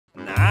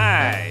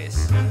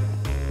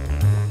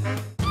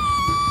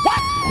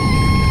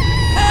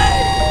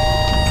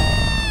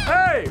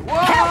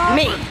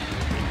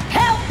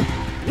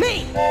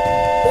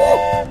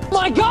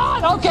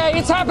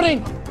It's happening!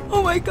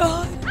 Oh my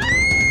god!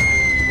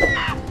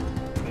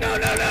 No,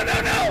 no, no,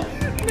 no, no!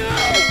 No!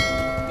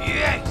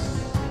 Yes!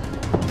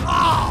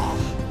 Oh!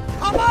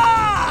 Come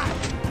on!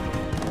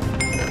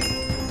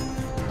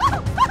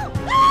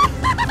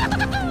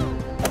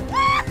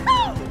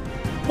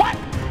 What?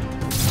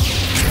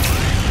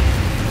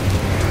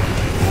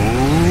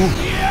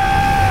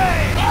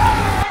 Yay!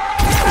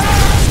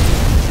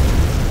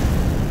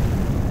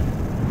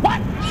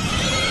 What?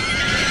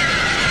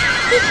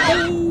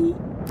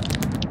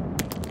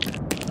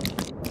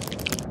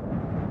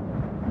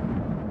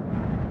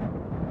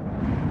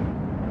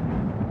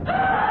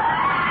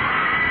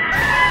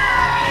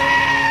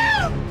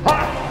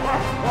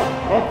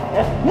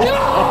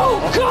 No,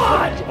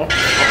 God!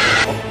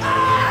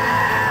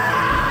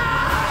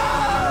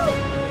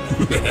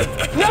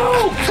 No,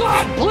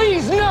 God,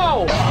 please,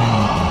 no!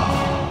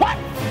 What?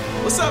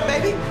 What's up,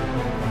 baby?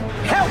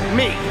 Help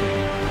me!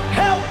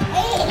 Help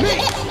me!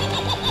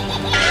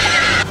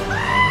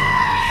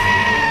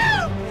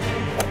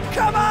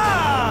 Come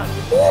on!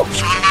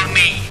 Follow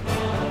me!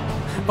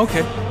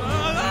 Okay.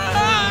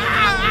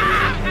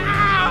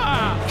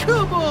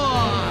 Come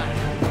on!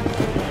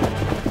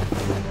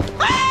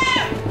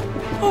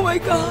 Oh my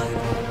god!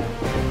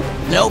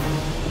 Nope.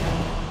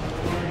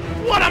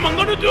 What am I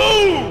gonna do?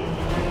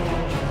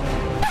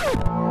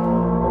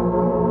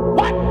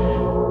 What?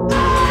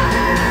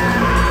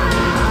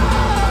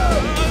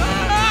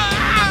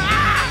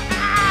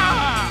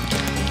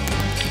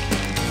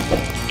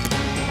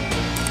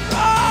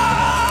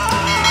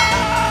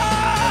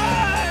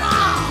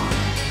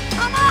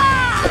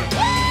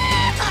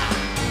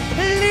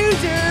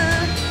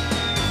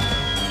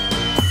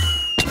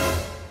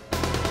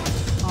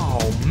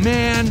 Oh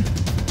man!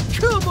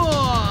 Come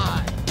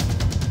on!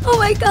 Oh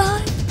my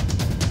god!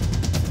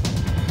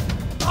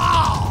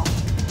 Oh!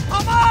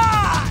 Come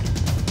on!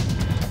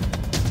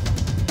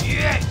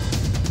 Yes!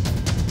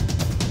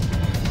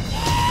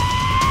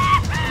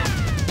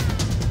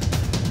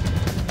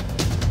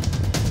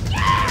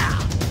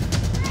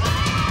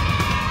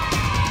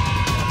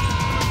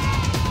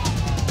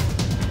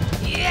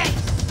 Yes!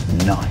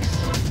 Nice.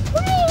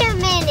 Wait a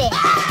minute!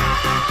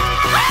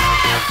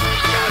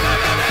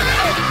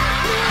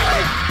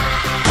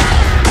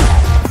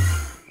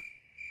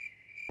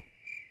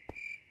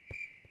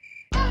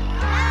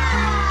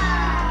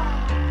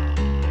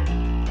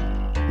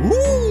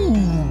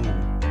 Ooh!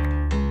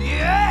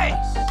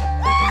 Yes!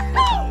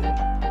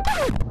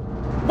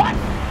 What?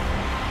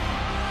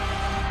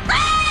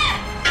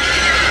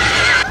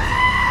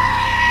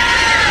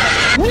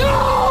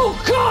 No,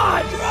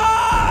 God!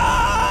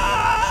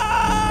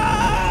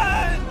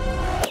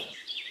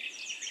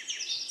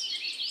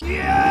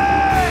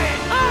 Yay!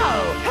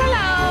 Oh,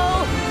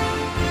 hello!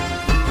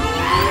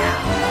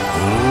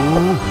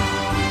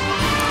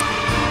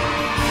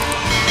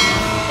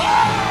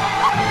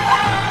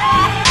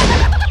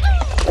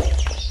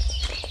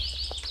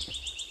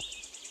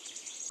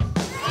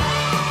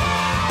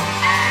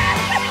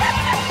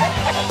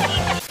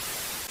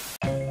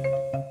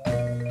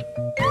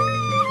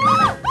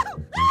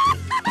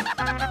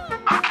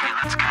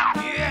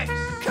 Yes!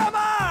 Come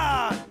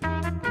on!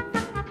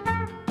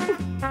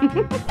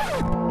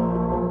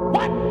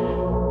 What?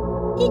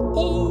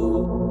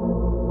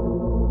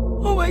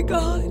 Oh my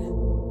god!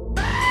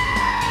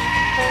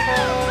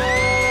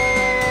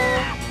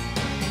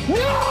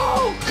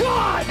 No,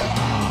 God!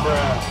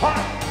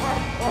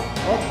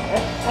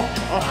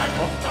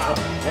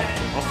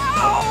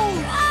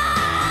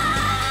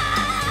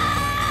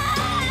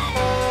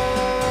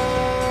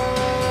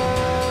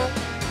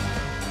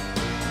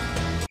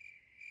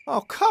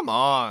 Oh, come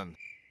on.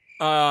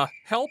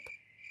 Help?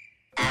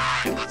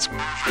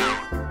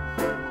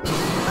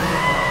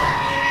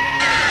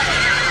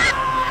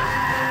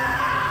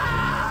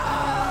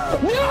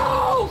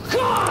 No,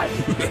 God!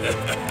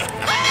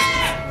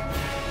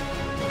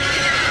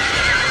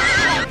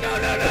 No,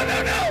 no, no, no,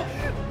 no!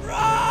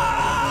 Run!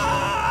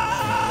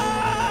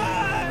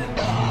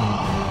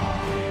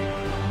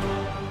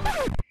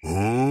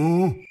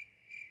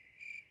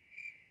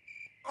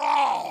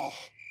 Oh,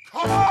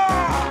 come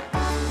on!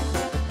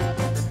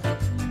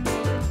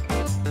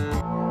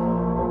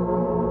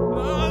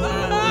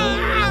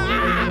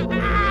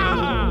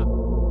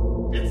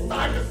 It's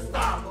time to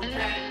stop,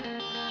 okay?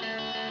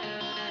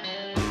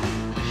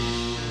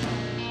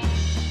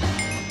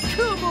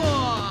 Come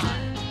on!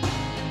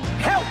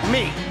 Help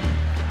me!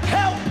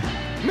 Help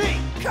me!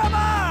 Come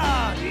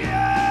on!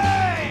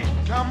 Yay!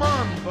 Come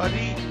on,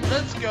 buddy.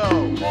 Let's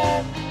go.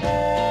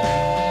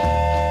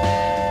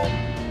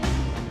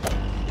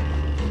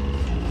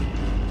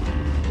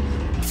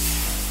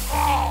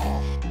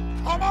 Oh,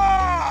 come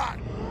on!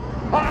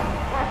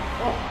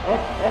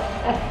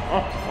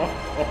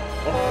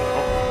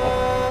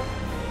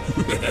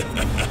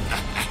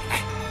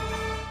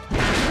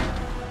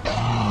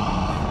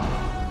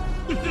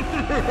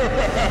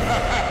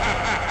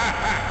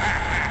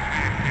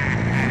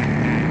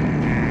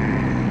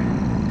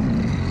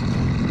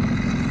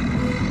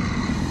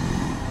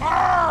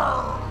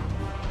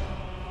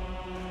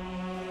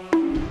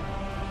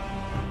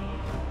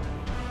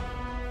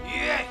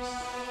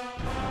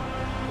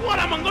 What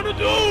am I gonna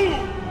do?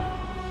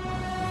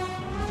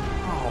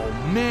 Oh,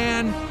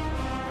 man.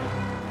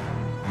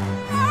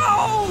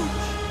 Ouch!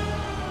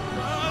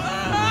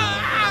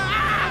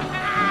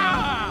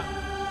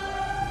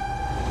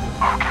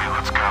 Okay,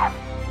 let's go.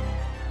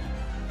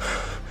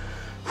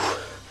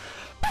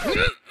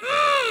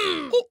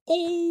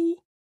 Uh-oh.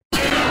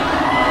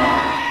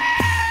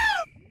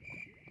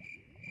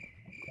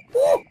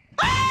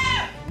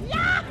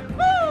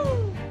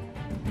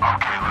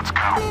 Okay, let's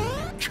go.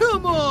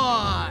 Come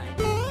on!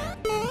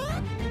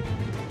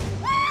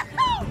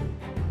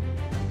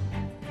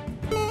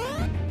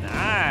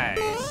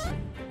 Nice.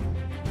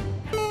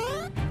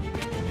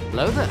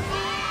 Hello there.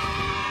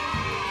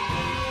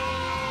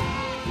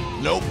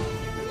 Nope.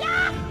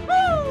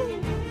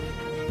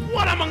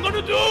 What am I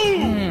gonna do?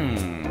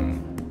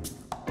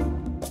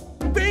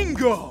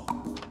 Bingo!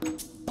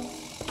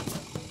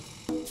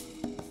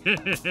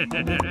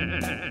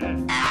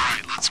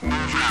 Alright, let's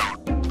move out.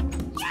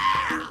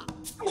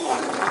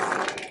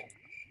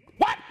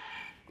 What?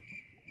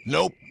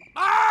 Nope.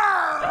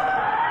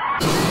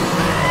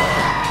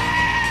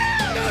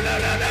 No, no,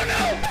 no, no, no!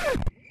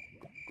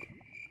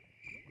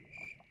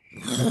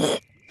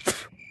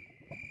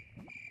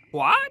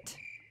 What?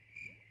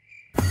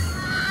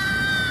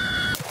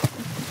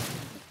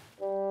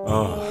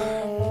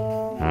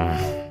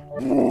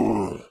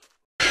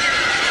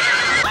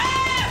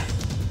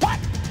 What?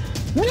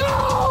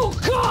 No,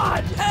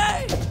 God!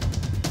 Hey!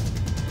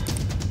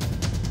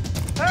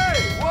 Hey,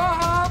 what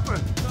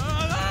happened?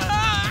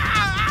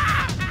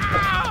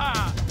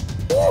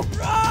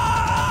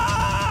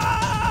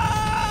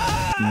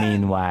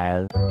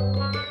 Meanwhile.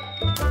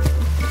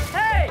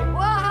 Hey,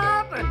 what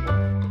happened?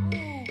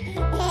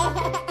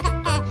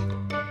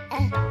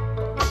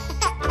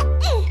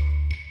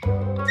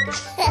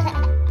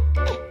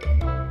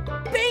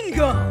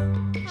 Bingo!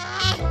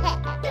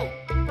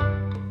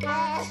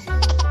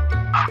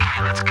 Okay,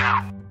 let's go.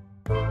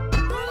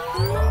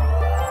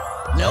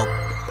 Nope.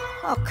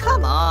 Oh,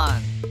 come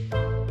on.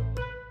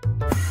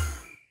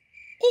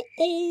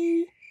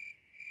 Uh-oh.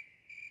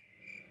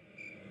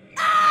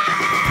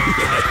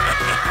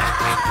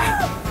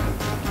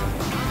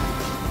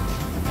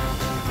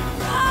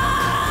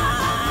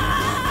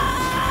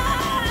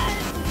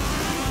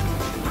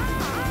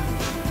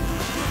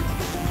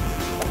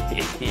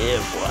 Yeah,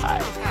 boy.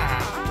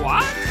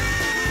 What?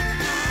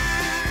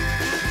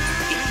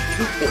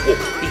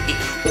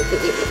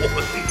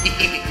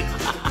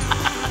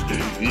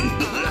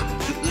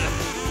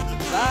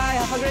 Bye,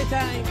 have a great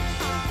time.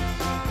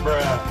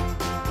 Bruh.